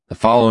The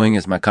following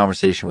is my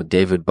conversation with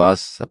David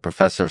Buss, a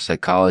professor of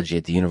psychology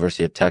at the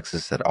University of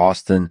Texas at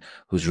Austin,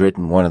 who's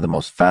written one of the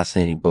most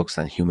fascinating books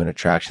on human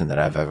attraction that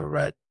I've ever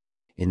read.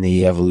 In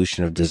The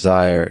Evolution of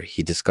Desire,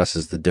 he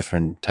discusses the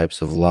different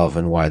types of love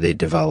and why they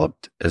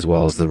developed, as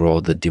well as the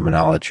role that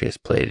demonology has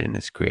played in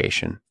its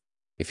creation.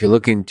 If you're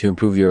looking to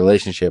improve your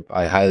relationship,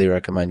 I highly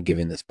recommend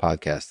giving this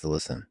podcast a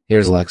listen.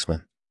 Here's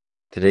Lexman.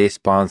 Today's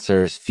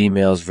sponsors,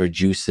 Females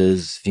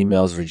Verjuices.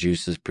 Females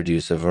Verjuices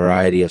produce a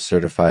variety of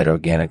certified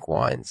organic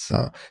wines.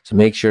 So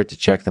make sure to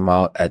check them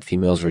out at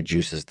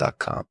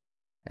femalesverjuices.com.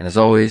 And as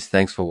always,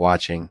 thanks for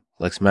watching.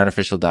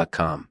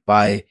 LexmanOfficial.com.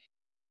 Bye.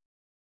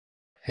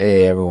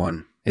 Hey,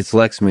 everyone. It's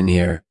Lexman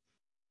here.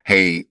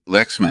 Hey,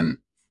 Lexman.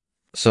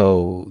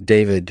 So,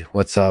 David,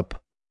 what's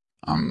up?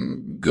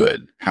 I'm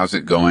good. How's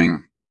it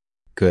going?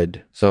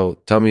 Good. So,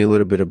 tell me a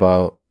little bit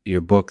about your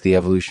book, The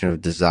Evolution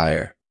of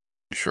Desire.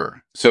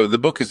 Sure. So the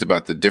book is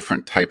about the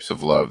different types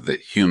of love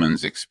that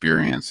humans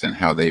experience and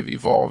how they've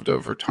evolved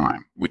over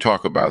time. We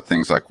talk about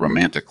things like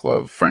romantic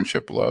love,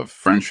 friendship love,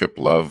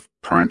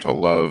 parental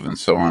love, and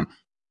so on.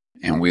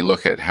 And we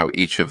look at how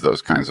each of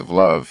those kinds of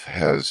love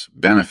has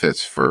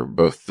benefits for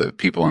both the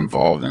people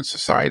involved and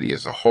society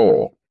as a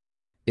whole.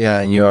 Yeah,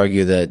 and you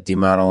argue that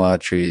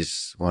demonolatry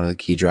is one of the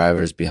key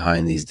drivers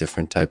behind these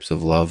different types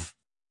of love.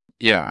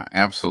 Yeah,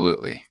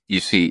 absolutely.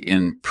 You see,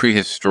 in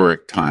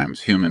prehistoric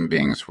times, human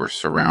beings were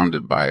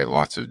surrounded by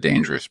lots of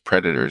dangerous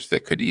predators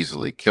that could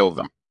easily kill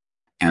them.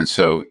 And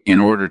so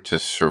in order to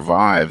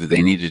survive,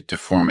 they needed to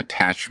form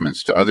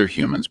attachments to other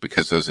humans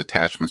because those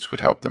attachments would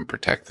help them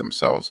protect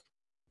themselves.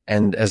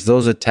 And as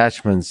those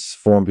attachments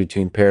formed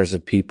between pairs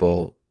of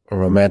people, a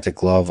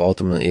romantic love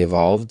ultimately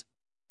evolved.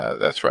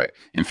 That's right.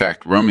 In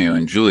fact, Romeo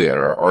and Juliet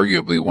are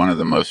arguably one of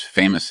the most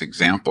famous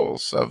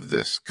examples of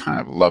this kind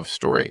of love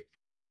story.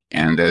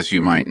 And as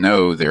you might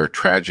know, they're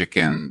tragic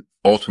and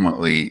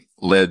ultimately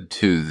led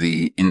to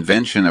the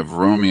invention of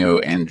Romeo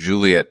and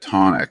Juliet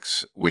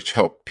tonics, which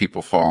help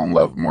people fall in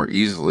love more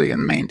easily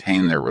and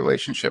maintain their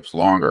relationships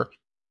longer.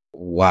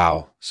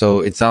 Wow. So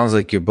it sounds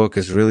like your book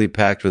is really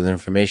packed with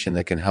information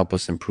that can help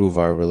us improve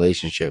our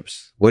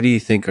relationships. What do you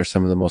think are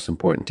some of the most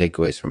important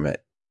takeaways from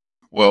it?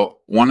 Well,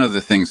 one of the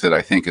things that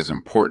I think is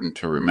important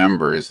to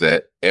remember is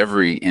that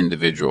every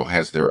individual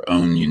has their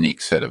own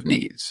unique set of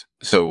needs.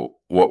 So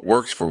what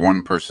works for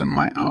one person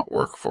might not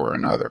work for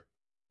another.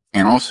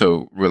 And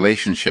also,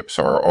 relationships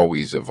are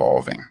always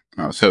evolving.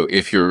 So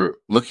if you're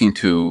looking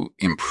to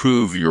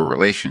improve your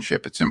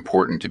relationship, it's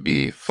important to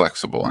be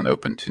flexible and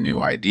open to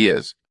new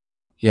ideas.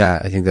 Yeah,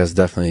 I think that's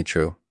definitely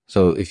true.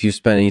 So if you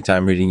spend any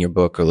time reading your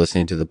book or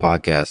listening to the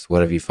podcast,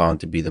 what have you found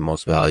to be the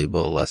most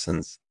valuable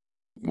lessons?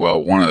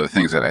 Well, one of the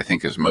things that I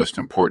think is most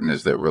important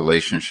is that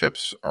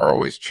relationships are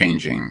always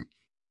changing.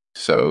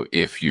 So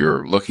if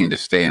you're looking to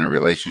stay in a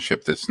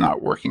relationship that's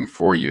not working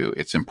for you,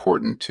 it's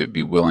important to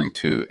be willing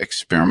to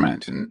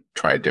experiment and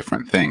try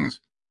different things.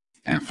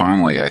 And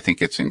finally, I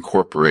think it's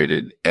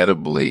incorporated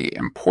edibly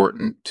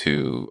important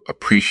to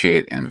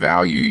appreciate and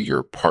value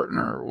your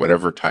partner,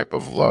 whatever type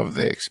of love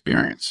they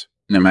experience,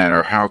 no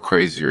matter how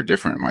crazy or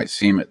different it might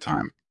seem at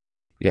times.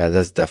 Yeah,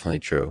 that's definitely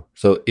true.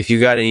 So if you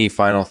got any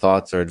final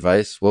thoughts or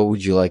advice, what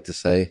would you like to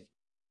say?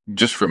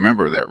 Just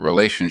remember that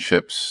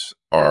relationships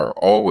are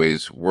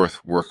always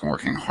worth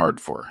working hard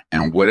for.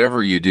 And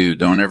whatever you do,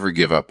 don't ever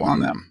give up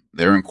on them.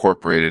 They're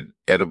incorporated,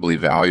 edibly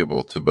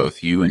valuable to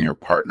both you and your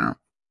partner.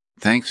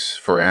 Thanks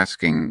for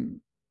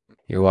asking.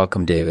 You're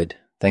welcome, David.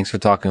 Thanks for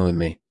talking with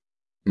me.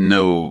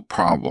 No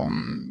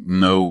problem.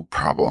 No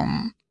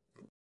problem.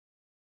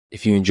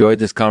 If you enjoyed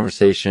this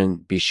conversation,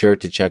 be sure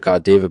to check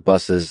out David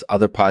Buss's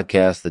other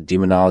podcast, The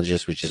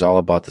Demonologist, which is all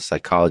about the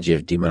psychology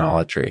of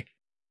demonolatry.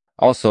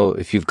 Also,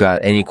 if you've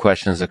got any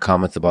questions or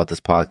comments about this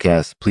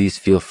podcast, please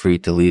feel free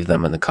to leave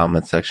them in the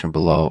comment section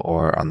below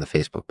or on the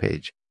Facebook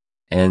page.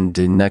 And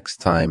next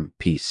time,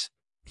 peace.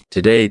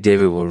 Today,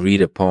 David will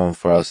read a poem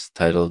for us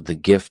titled The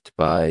Gift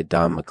by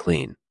Don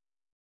McLean.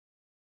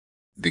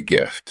 The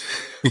gift.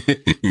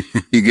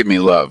 You give me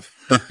love,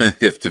 a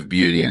gift of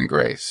beauty and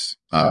grace.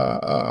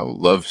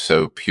 Love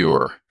so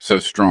pure, so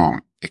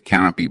strong, it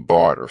cannot be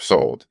bought or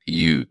sold.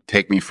 You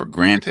take me for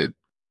granted,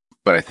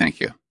 but I thank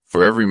you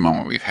for every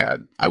moment we've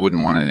had. I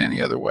wouldn't want it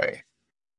any other way.